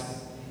idols.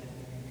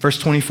 Verse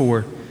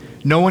 24,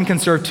 no one can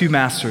serve 2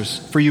 masters,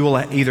 for you will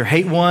either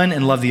hate one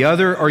and love the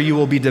other, or you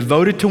will be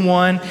devoted to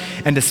one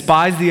and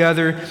despise the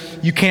other.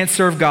 You can't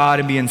serve God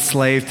and be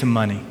enslaved to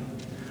money.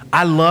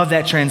 I love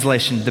that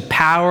translation, the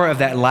power of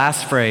that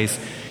last phrase.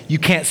 You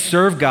can't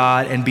serve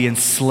God and be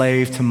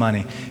enslaved to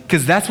money.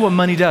 Because that's what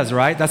money does,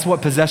 right? That's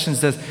what possessions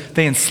does.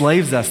 They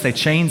enslave us, it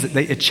chains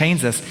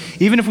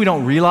us. Even if we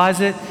don't realize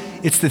it,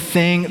 it's the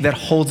thing that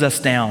holds us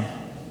down.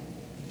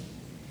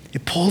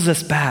 It pulls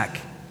us back.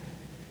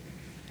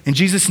 And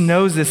Jesus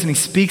knows this, and he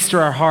speaks to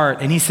our heart,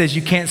 and he says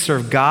you can't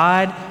serve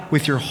God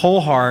with your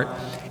whole heart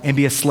and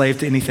be a slave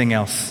to anything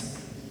else.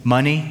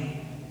 Money,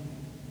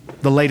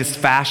 the latest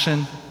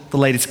fashion, the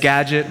latest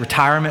gadget,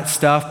 retirement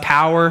stuff,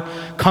 power,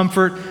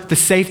 comfort, the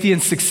safety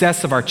and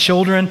success of our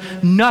children.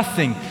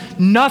 Nothing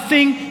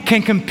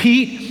can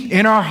compete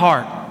in our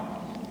heart.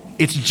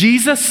 It's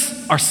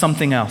Jesus or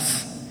something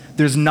else.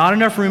 There's not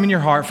enough room in your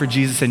heart for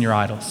Jesus and your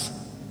idols.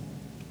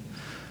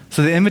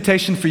 So the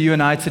invitation for you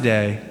and I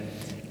today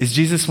is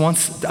Jesus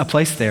wants a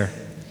place there.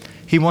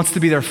 He wants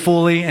to be there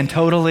fully and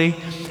totally,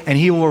 and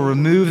he will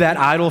remove that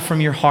idol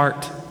from your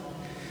heart.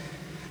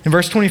 In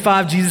verse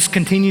 25, Jesus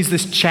continues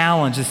this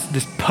challenge,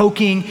 this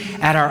poking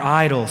at our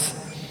idols.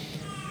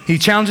 He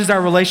challenges our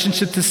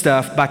relationship to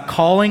stuff by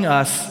calling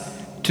us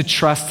to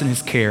trust in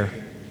his care.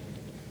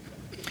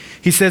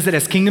 He says that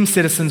as kingdom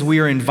citizens, we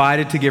are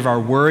invited to give our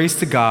worries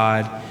to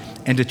God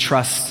and to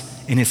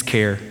trust in his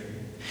care.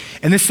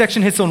 And this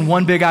section hits on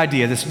one big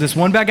idea. This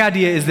one big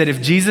idea is that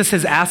if Jesus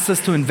has asked us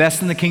to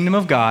invest in the kingdom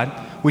of God,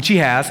 which he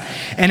has,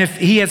 and if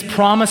he has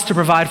promised to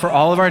provide for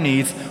all of our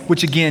needs,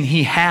 which again,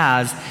 he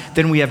has,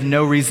 then we have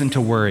no reason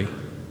to worry.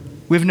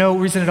 We have no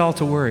reason at all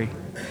to worry.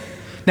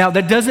 Now,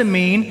 that doesn't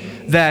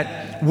mean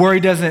that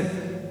worry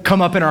doesn't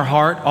come up in our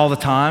heart all the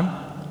time.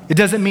 It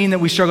doesn't mean that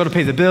we struggle to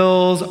pay the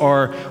bills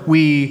or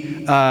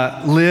we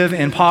live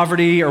in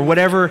poverty or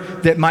whatever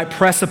that might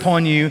press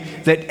upon you,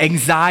 that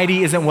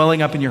anxiety isn't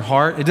welling up in your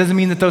heart. It doesn't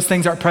mean that those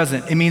things aren't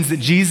present. It means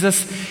that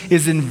Jesus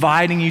is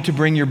inviting you to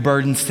bring your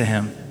burdens to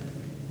him.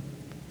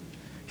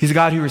 He's a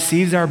God who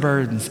receives our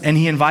burdens, and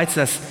he invites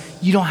us,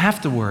 you don't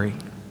have to worry.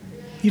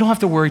 You don't have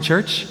to worry,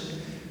 church,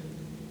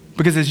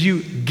 because as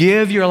you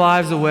give your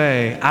lives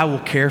away, I will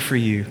care for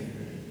you.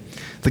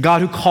 The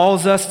God who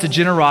calls us to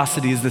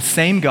generosity is the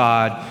same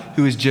God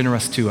who is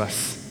generous to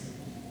us.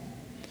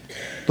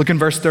 Look in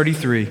verse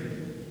 33.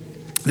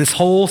 This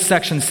whole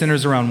section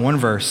centers around one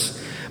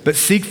verse. But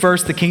seek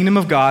first the kingdom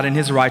of God and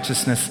his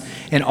righteousness,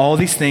 and all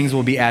these things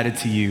will be added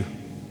to you.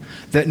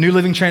 The New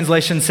Living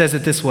Translation says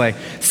it this way: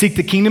 seek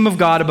the kingdom of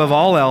God above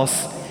all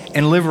else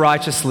and live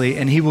righteously,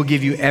 and he will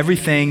give you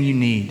everything you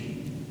need.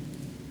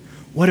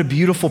 What a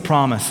beautiful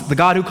promise. The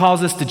God who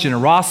calls us to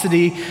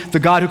generosity, the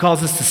God who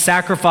calls us to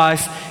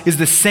sacrifice, is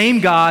the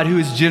same God who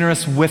is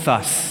generous with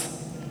us.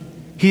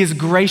 He is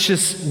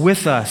gracious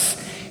with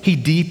us. He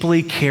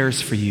deeply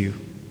cares for you.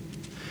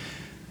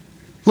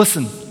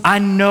 Listen, I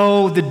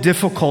know the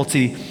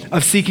difficulty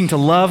of seeking to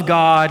love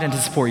God and to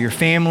support your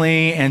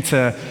family and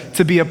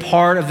to be a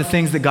part of the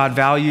things that God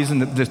values,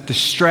 and the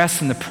stress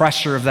and the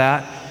pressure of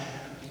that.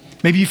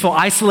 Maybe you feel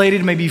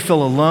isolated, maybe you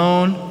feel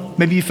alone.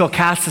 Maybe you feel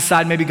cast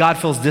aside, maybe God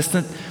feels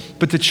distant,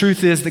 but the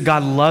truth is that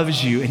God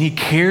loves you and he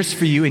cares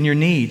for you in your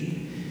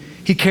need.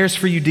 He cares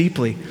for you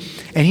deeply.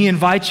 And he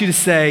invites you to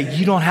say,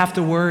 you don't have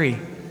to worry.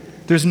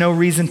 There's no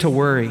reason to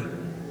worry.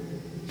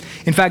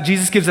 In fact,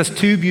 Jesus gives us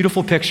two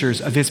beautiful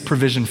pictures of his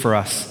provision for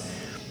us.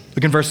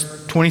 Look in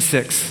verse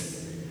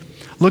 26.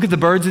 Look at the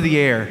birds of the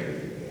air.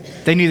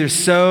 They neither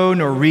sow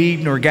nor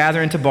reap nor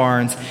gather into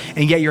barns,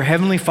 and yet your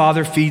heavenly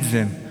Father feeds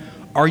them.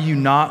 Are you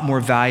not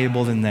more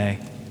valuable than they?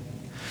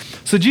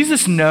 So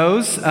Jesus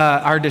knows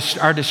our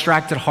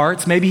distracted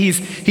hearts. Maybe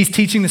he's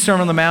teaching the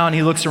Sermon on the Mount, and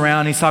he looks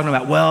around, and he's talking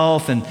about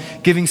wealth and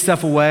giving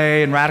stuff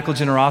away and radical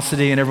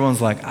generosity, and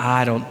everyone's like,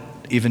 I don't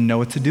even know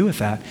what to do with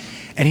that.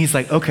 And he's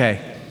like, okay,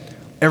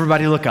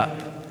 everybody look up.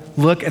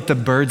 Look at the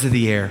birds of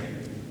the air.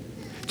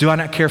 Do I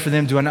not care for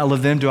them? Do I not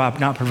love them? Do I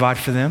not provide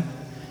for them?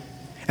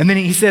 And then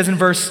he says in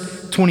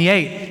verse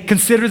 28,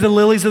 consider the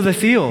lilies of the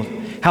field,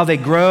 how they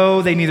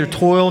grow, they neither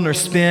toil nor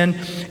spin.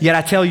 Yet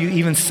I tell you,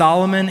 even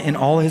Solomon in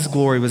all his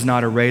glory was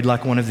not arrayed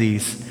like one of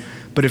these.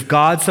 But if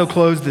God so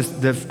clothes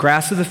the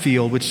grass of the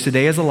field, which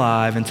today is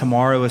alive and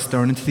tomorrow is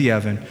thrown into the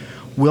oven,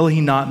 will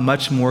he not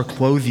much more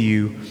clothe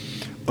you,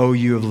 O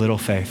you of little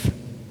faith?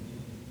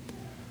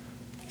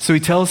 So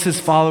he tells his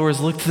followers,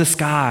 look to the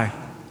sky.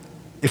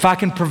 If I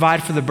can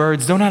provide for the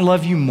birds, don't I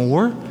love you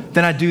more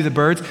than I do the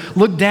birds?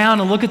 Look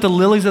down and look at the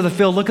lilies of the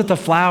field. Look at the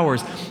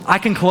flowers. I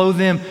can clothe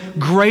them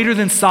greater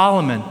than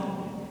Solomon.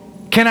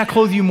 Can I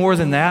clothe you more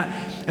than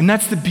that? And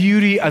that's the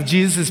beauty of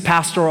Jesus'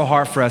 pastoral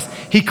heart for us.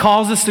 He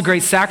calls us to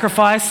great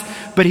sacrifice,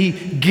 but he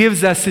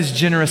gives us his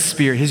generous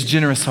spirit, his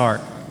generous heart.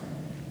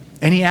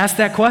 And he asked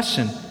that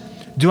question,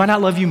 do I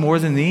not love you more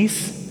than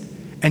these?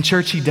 And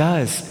church, he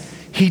does.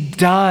 He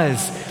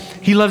does.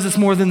 He loves us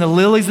more than the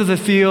lilies of the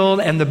field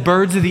and the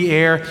birds of the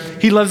air.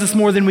 He loves us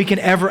more than we can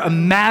ever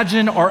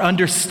imagine or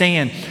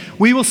understand.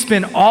 We will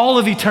spend all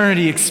of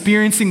eternity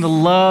experiencing the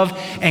love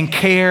and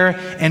care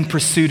and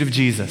pursuit of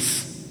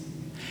Jesus.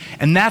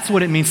 And that's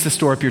what it means to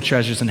store up your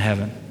treasures in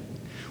heaven.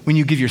 When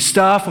you give your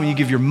stuff, when you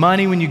give your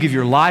money, when you give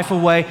your life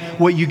away,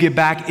 what you get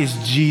back is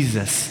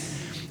Jesus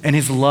and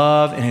his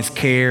love and his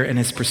care and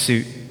his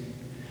pursuit.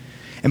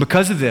 And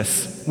because of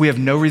this, we have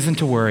no reason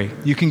to worry.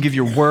 You can give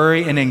your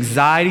worry and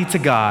anxiety to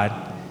God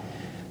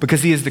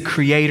because he is the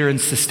creator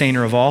and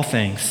sustainer of all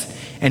things,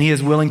 and he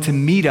is willing to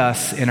meet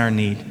us in our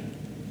need.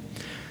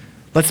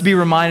 Let's be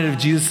reminded of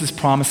Jesus'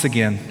 promise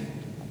again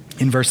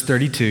in verse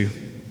 32.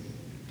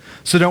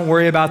 So don't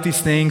worry about these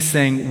things,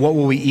 saying, what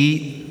will we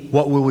eat?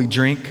 What will we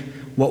drink?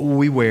 What will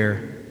we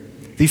wear?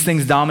 These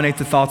things dominate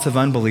the thoughts of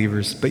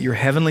unbelievers, but your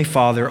heavenly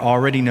Father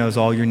already knows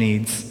all your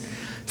needs.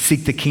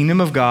 Seek the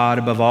kingdom of God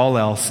above all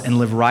else and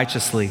live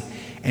righteously,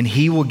 and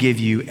he will give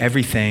you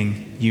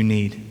everything you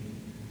need.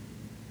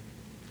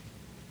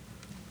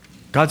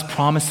 God's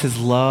promised his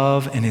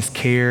love and his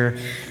care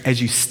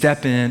as you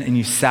step in and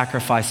you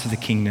sacrifice for the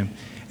kingdom.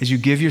 As you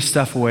give your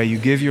stuff away, you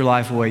give your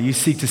life away, you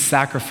seek to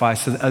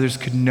sacrifice so that others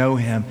could know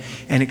him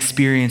and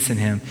experience in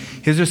him.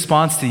 His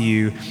response to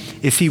you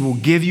is he will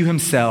give you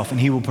himself and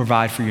he will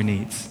provide for your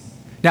needs.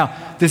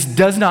 Now, this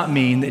does not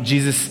mean that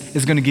Jesus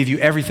is going to give you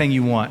everything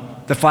you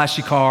want. the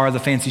flashy car, the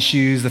fancy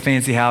shoes, the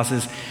fancy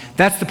houses.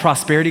 That's the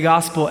prosperity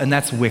gospel, and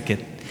that's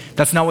wicked.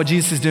 That's not what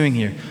Jesus is doing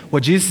here.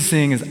 What Jesus is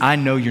saying is, I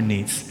know your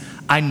needs.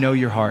 I know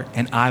your heart,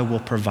 and I will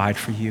provide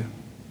for you.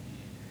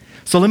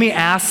 So let me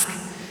ask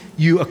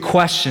you a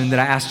question that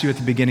I asked you at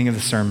the beginning of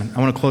the sermon. I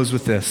want to close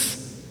with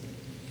this.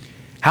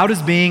 How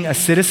does being a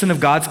citizen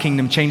of God's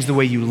kingdom change the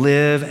way you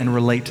live and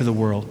relate to the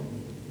world?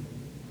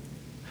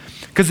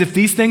 Because if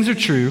these things are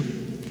true,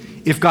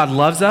 if God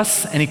loves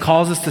us and he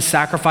calls us to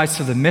sacrifice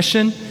for the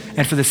mission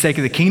and for the sake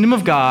of the kingdom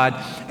of God,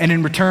 and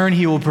in return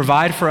he will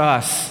provide for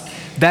us,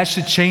 that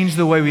should change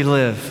the way we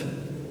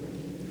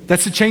live.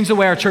 That should change the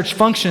way our church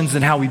functions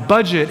and how we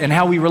budget and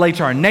how we relate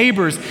to our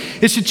neighbors.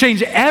 It should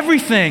change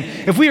everything.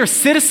 If we are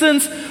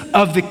citizens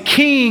of the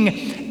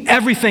King,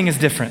 everything is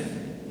different.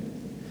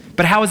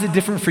 But how is it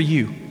different for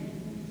you?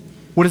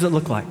 What does it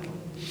look like?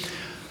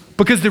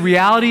 Because the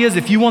reality is,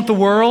 if you want the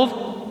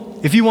world,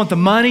 if you want the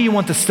money, you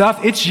want the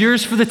stuff, it's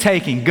yours for the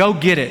taking. Go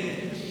get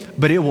it.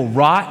 But it will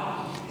rot,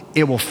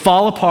 it will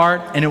fall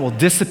apart, and it will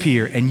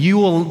disappear, and you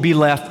will be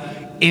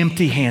left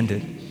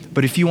empty-handed.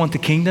 But if you want the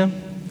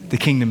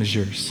kingdom is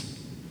yours.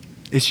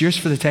 It's yours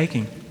for the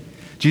taking.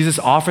 Jesus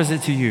offers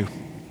it to you.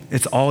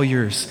 It's all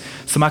yours.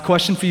 So my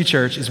question for you,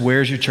 church, is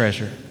where's your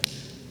treasure?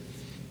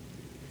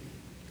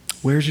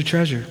 Where's your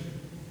treasure?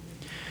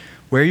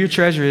 Where your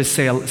treasure is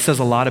says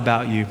a lot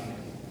about you.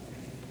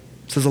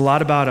 It says a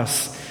lot about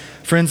us.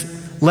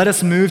 Friends, let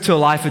us move to a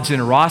life of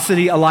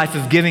generosity, a life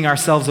of giving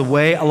ourselves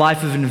away, a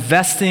life of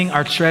investing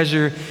our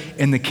treasure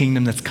in the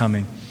kingdom that's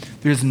coming.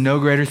 There's no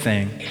greater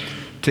thing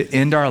to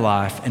end our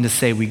life and to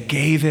say we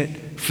gave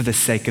it for the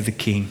sake of the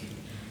King.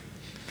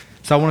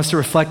 So I want us to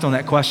reflect on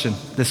that question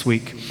this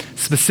week.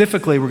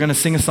 Specifically, we're going to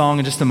sing a song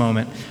in just a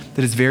moment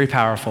that is very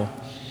powerful,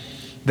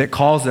 that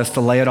calls us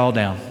to lay it all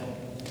down.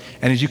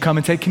 And as you come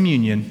and take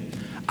communion,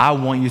 I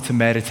want you to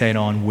meditate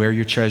on where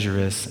your treasure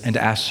is and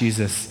to ask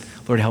Jesus,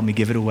 Lord, help me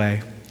give it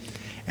away.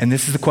 And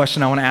this is the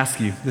question I want to ask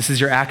you. This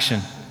is your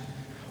action.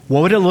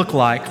 What would it look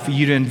like for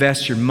you to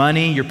invest your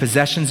money, your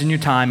possessions, and your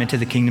time into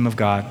the kingdom of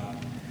God?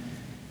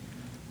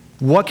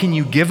 What can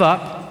you give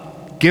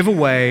up, give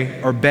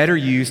away, or better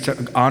use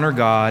to honor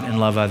God and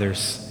love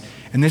others?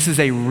 And this is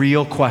a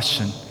real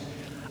question.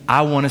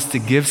 I want us to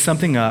give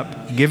something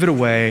up, give it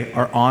away,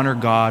 or honor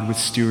God with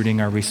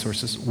stewarding our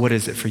resources. What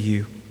is it for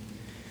you?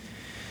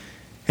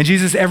 And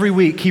Jesus, every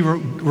week, he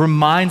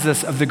reminds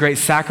us of the great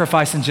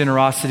sacrifice and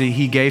generosity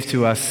he gave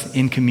to us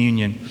in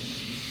communion.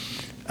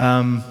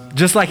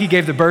 Just like he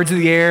gave the birds of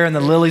the air and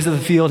the lilies of the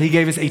field, he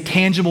gave us a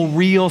tangible,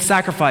 real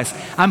sacrifice.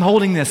 I'm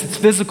holding this. It's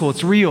physical.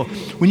 It's real.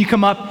 When you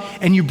come up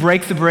and you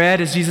break the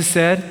bread, as Jesus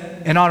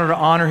said, in order to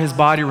honor his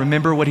body,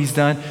 remember what he's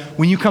done.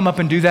 When you come up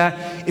and do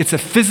that, it's a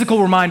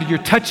physical reminder. You're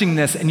touching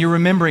this and you're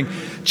remembering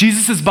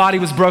Jesus' body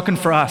was broken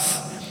for us.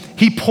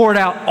 He poured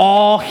out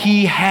all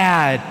he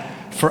had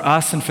for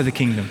us and for the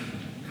kingdom.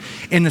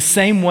 In the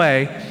same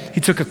way, he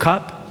took a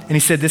cup and he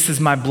said, this is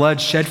my blood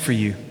shed for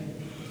you.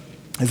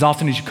 As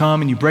often as you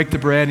come and you break the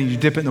bread and you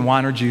dip it in the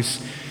wine or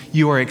juice,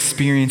 you are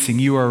experiencing,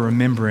 you are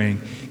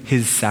remembering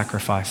his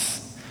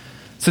sacrifice.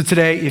 So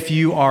today, if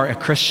you are a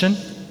Christian,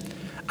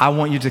 I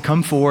want you to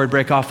come forward,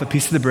 break off a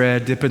piece of the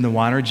bread, dip it in the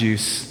wine or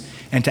juice,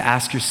 and to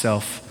ask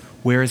yourself,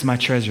 where is my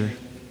treasure?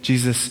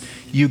 Jesus,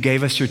 you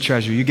gave us your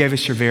treasure. You gave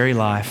us your very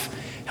life.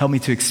 Help me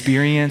to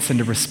experience and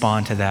to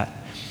respond to that.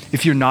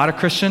 If you're not a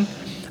Christian,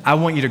 I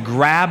want you to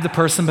grab the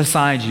person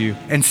beside you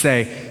and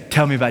say,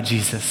 tell me about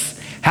Jesus.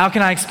 How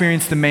can I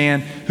experience the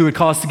man who would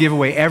call us to give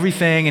away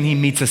everything and he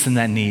meets us in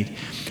that need?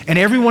 And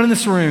everyone in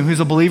this room who's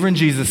a believer in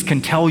Jesus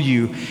can tell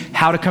you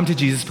how to come to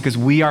Jesus because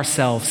we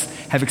ourselves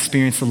have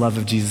experienced the love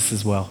of Jesus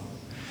as well.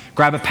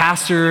 Grab a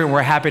pastor and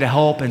we're happy to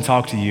help and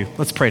talk to you.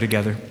 Let's pray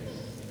together.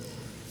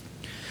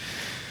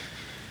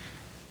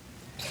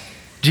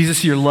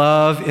 Jesus, your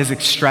love is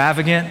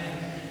extravagant.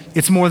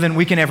 It's more than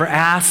we can ever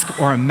ask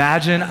or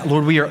imagine.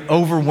 Lord, we are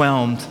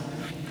overwhelmed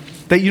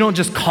that you don't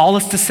just call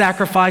us to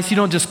sacrifice, you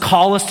don't just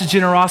call us to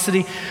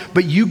generosity,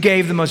 but you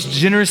gave the most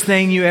generous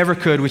thing you ever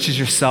could, which is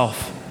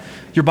yourself.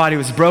 Your body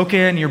was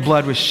broken, your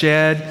blood was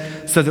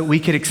shed so that we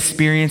could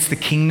experience the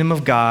kingdom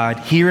of God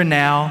here and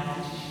now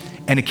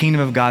and the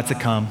kingdom of God to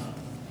come.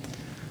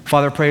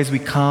 Father, I pray as we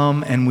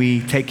come and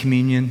we take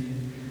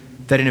communion,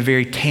 that in a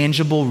very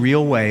tangible,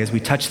 real way, as we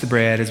touch the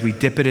bread, as we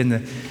dip it in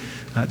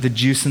the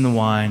juice and the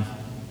wine,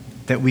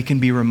 that we can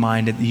be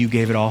reminded that you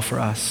gave it all for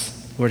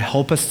us. Lord,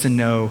 help us to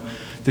know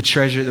the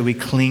treasure that we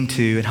cling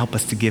to and help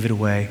us to give it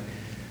away.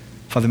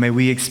 Father, may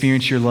we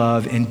experience your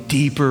love in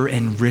deeper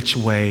and rich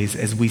ways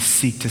as we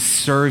seek to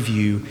serve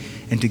you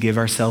and to give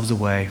ourselves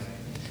away.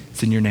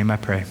 It's in your name I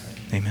pray.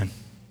 Amen.